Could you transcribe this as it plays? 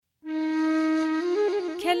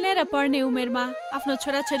खेल्ने र पढ्ने उमेरमा आफ्नो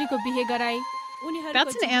छोराछोरीको बिहे गराई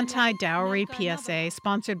That's an anti-dowry PSA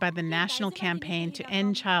sponsored by the National Campaign to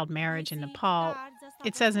End Child Marriage in Nepal.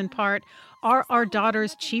 It says in part, "Are our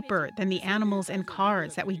daughters cheaper than the animals and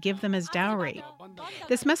cars that we give them as dowry?"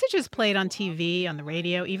 This message is played on TV, on the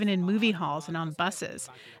radio, even in movie halls and on buses,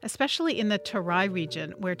 especially in the Terai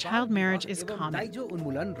region where child marriage is common.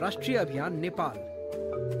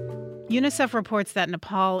 UNICEF reports that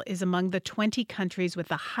Nepal is among the 20 countries with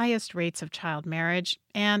the highest rates of child marriage,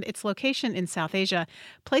 and its location in South Asia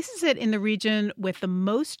places it in the region with the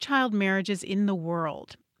most child marriages in the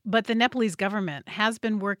world. But the Nepalese government has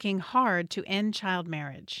been working hard to end child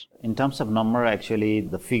marriage. In terms of number, actually,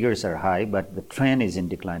 the figures are high, but the trend is in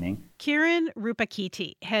declining. Kiran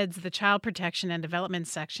Rupakiti heads the Child Protection and Development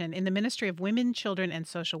section in the Ministry of Women, Children and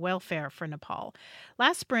Social Welfare for Nepal.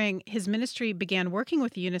 Last spring, his ministry began working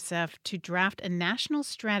with UNICEF to draft a national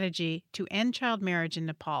strategy to end child marriage in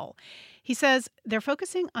Nepal. He says they're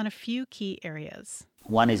focusing on a few key areas.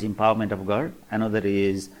 One is empowerment of girls, another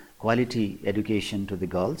is quality education to the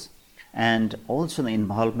girls, and also the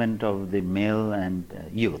involvement of the male and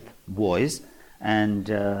youth, boys, and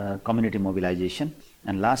community mobilization.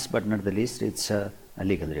 And last but not the least, it's a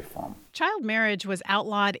legal reform. Child marriage was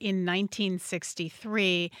outlawed in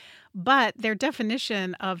 1963, but their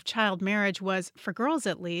definition of child marriage was, for girls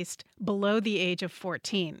at least, below the age of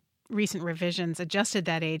 14. Recent revisions adjusted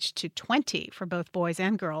that age to 20 for both boys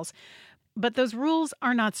and girls. But those rules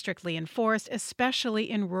are not strictly enforced, especially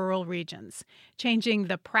in rural regions. Changing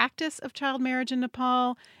the practice of child marriage in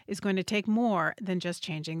Nepal is going to take more than just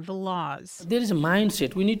changing the laws. There is a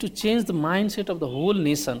mindset. We need to change the mindset of the whole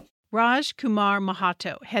nation. Raj Kumar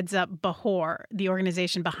Mahato heads up Bahor, the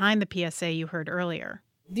organization behind the PSA you heard earlier.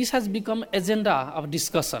 This has become agenda of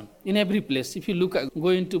discussion in every place. If you look at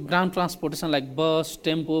going to ground transportation like bus,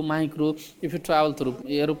 tempo, micro, if you travel through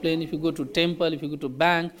aeroplane, if you go to temple, if you go to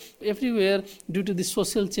bank, everywhere due to the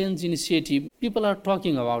social change initiative, people are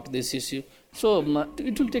talking about this issue. So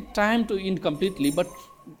it will take time to end completely, but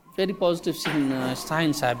very positive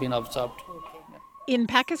signs have been observed. In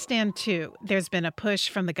Pakistan, too, there's been a push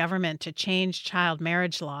from the government to change child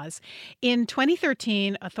marriage laws. In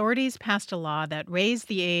 2013, authorities passed a law that raised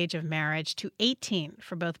the age of marriage to 18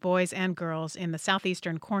 for both boys and girls in the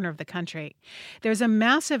southeastern corner of the country. There's a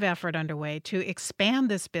massive effort underway to expand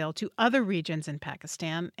this bill to other regions in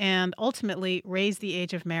Pakistan and ultimately raise the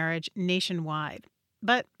age of marriage nationwide.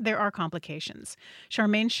 But there are complications.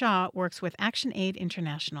 Charmaine Shah works with Action Aid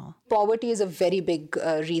International. Poverty is a very big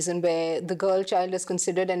reason where the girl child is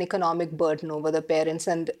considered an economic burden over the parents.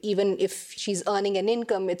 And even if she's earning an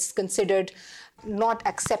income, it's considered not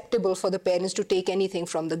acceptable for the parents to take anything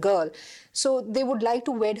from the girl. So they would like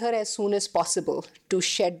to wed her as soon as possible to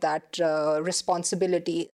shed that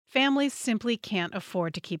responsibility. Families simply can't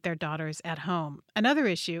afford to keep their daughters at home. Another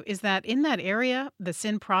issue is that in that area, the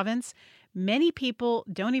Sindh province, many people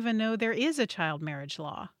don't even know there is a child marriage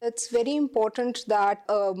law. It's very important that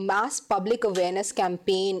a mass public awareness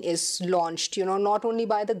campaign is launched, not only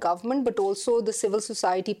by the government, but also the civil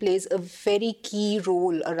society plays a very key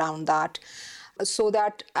role around that, so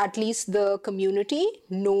that at least the community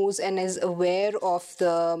knows and is aware of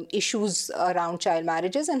the issues around child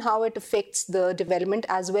marriages and how it affects the development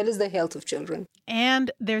as well as the health of children. And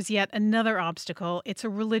there's yet another obstacle. It's a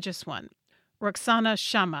religious one. Roxana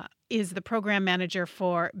Shama is the program manager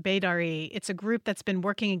for Bedari. It's a group that's been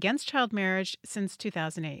working against child marriage since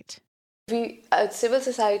 2008. We, as civil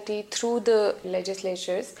society, through the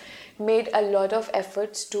legislatures, made a lot of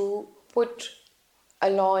efforts to put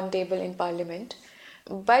a law on table in parliament.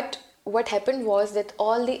 But what happened was that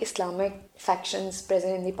all the Islamic factions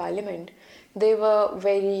present in the parliament, they were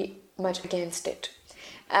very much against it.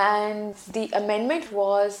 And the amendment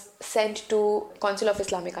was sent to Council of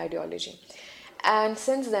Islamic Ideology. And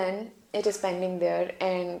since then, it is pending there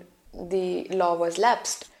and the law was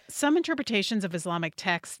lapsed. Some interpretations of Islamic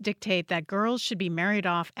texts dictate that girls should be married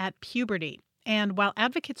off at puberty. And while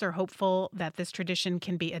advocates are hopeful that this tradition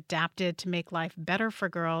can be adapted to make life better for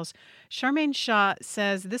girls, Charmaine Shah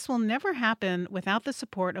says this will never happen without the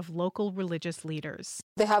support of local religious leaders.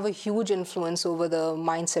 They have a huge influence over the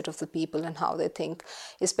mindset of the people and how they think,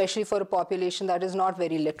 especially for a population that is not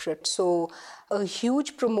very literate. So a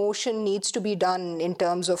huge promotion needs to be done in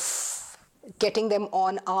terms of getting them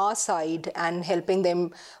on our side and helping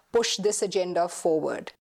them push this agenda forward.